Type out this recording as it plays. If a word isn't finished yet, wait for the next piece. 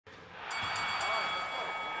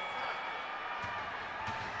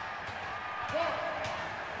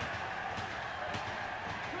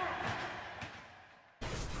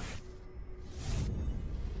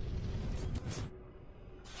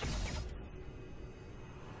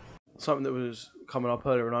something that was coming up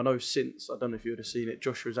earlier, and I know since, I don't know if you would have seen it,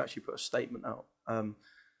 Joshua's actually put a statement out.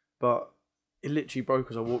 But it literally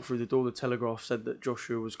broke as I walked through the door. The Telegraph said that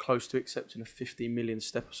Joshua was close to accepting a 15 million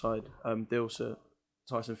step-aside deal so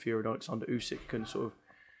Tyson Fury and Alexander Usyk can sort of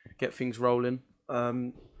get things rolling.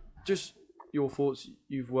 Just your thoughts.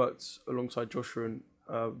 You've worked alongside Joshua and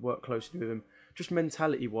worked closely with him. Just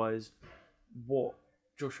mentality-wise, what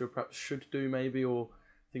Joshua perhaps should do maybe, or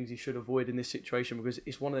things he should avoid in this situation, because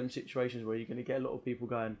it's one of them situations where you're going to get a lot of people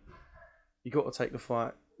going, you got to take the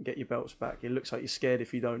fight, get your belts back. It looks like you're scared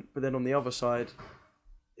if you don't. But then on the other side,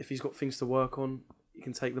 if he's got things to work on, you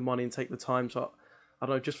can take the money and take the time. So I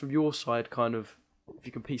don't know, just from your side, kind of, if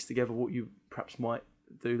you can piece together what you perhaps might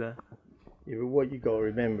do there. Yeah, but what you've got to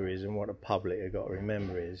remember is, and what the public have got to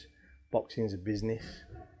remember is, boxing's a business.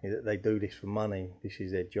 They do this for money. This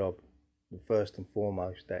is their job, first and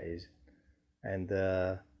foremost, that is. And,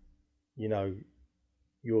 you know,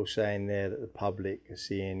 you're saying there that the public are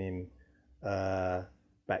seeing him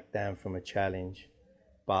back down from a challenge,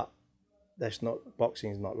 but that's not,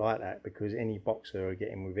 boxing's not like that, because any boxer will get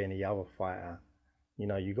in with any other fighter. You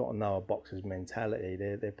know, you got to know a boxer's mentality.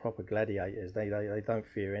 They're proper gladiators. They don't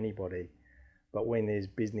fear anybody. But when there's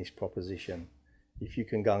business proposition, if you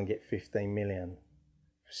can go and get 15 million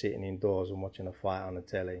for sitting indoors and watching a fight on the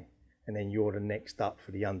telly, and then you're the next up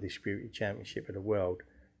for the undisputed championship of the world,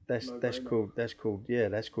 that's called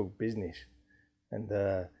business. And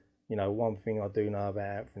you know, one thing I do know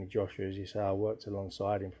about Anthony Joshua, as you say, I worked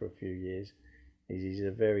alongside him for a few years, is he's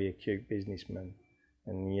a very acute businessman,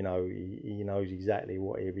 and you know, he knows exactly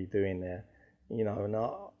what he'll be doing there. You know, and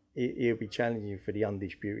he'll be challenging for the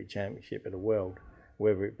undisputed championship of the world,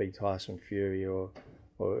 whether it be Tyson Fury or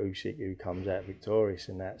Usyk, who comes out victorious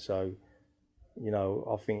in that. So, you know,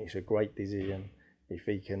 I think it's a great decision if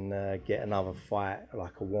he can get another fight,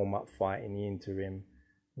 like a warm-up fight in the interim,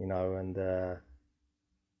 you know, and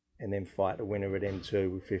then fight the winner of them two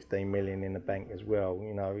with 15 million in the bank as well.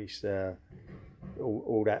 You know, it's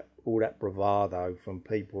all that bravado from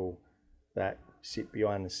people that sit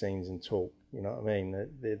behind the scenes and talk. You know what I mean?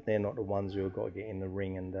 They're not the ones who have got to get in the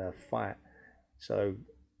ring and fight. So,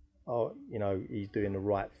 you know, he's doing the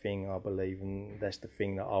right thing, I believe, and that's the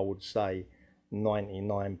thing that I would say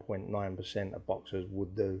 99.9% of boxers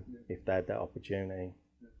would do if they had that opportunity.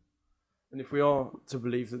 And if we are to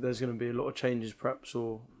believe that there's going to be a lot of changes, perhaps,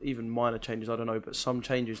 or even minor changes, I don't know, but some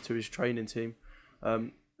changes to his training team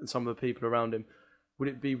and some of the people around him, would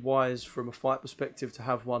it be wise from a fight perspective to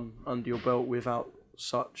have one under your belt without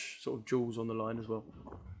such sort of jewels on the line as well?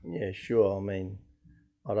 Yeah, sure. I mean,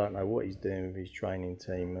 I don't know what he's doing with his training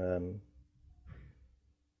team.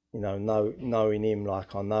 You know, knowing him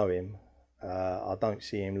like I know him, I don't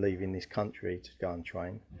see him leaving this country to go and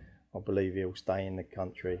train. I believe he'll stay in the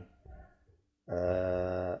country.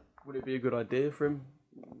 Would it be a good idea for him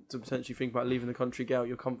to potentially think about leaving the country, get out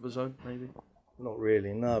your comfort zone, maybe? Not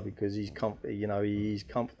really, no, because he's he's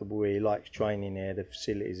comfortable here. He likes training here. The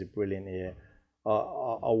facilities are brilliant here.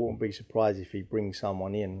 I wouldn't be surprised if he brings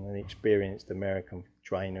someone in, an experienced American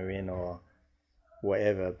trainer in or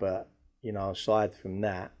whatever. But you know, aside from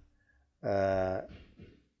that, you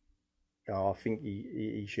know, I think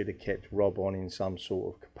he should have kept Rob on in some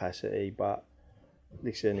sort of capacity. But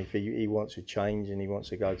listen, if he wants to change and he wants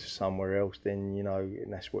to go to somewhere else, then you know,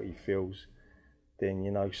 and that's what he feels, then you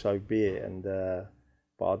know, so be it. And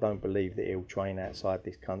but I don't believe that he'll train outside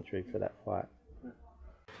this country for that fight.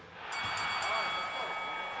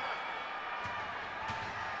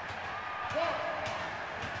 One.